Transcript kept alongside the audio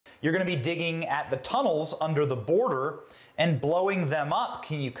you're going to be digging at the tunnels under the border and blowing them up.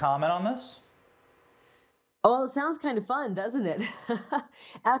 Can you comment on this? Oh, well, it sounds kind of fun, doesn't it?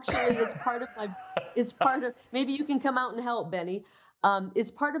 Actually, maybe you can come out and help, Benny.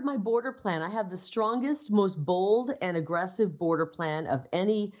 It's part of my border plan. I have the strongest, most bold and aggressive border plan of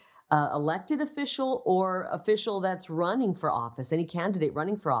any elected official or official that's running for office, any candidate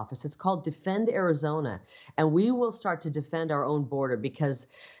running for office. It's called Defend Arizona. And we will start to defend our own border because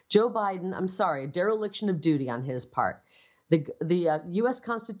Joe Biden, I'm sorry, a dereliction of duty on his part. The U.S.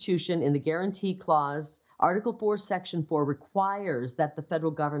 Constitution in the Guarantee Clause, Article 4, Section 4 requires that the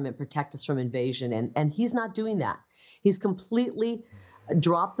federal government protect us from invasion, and he's not doing that. He's completely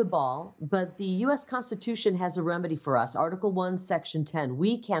dropped the ball, but the U.S. Constitution has a remedy for us. Article 1, Section 10,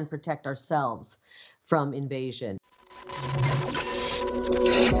 we can protect ourselves from invasion.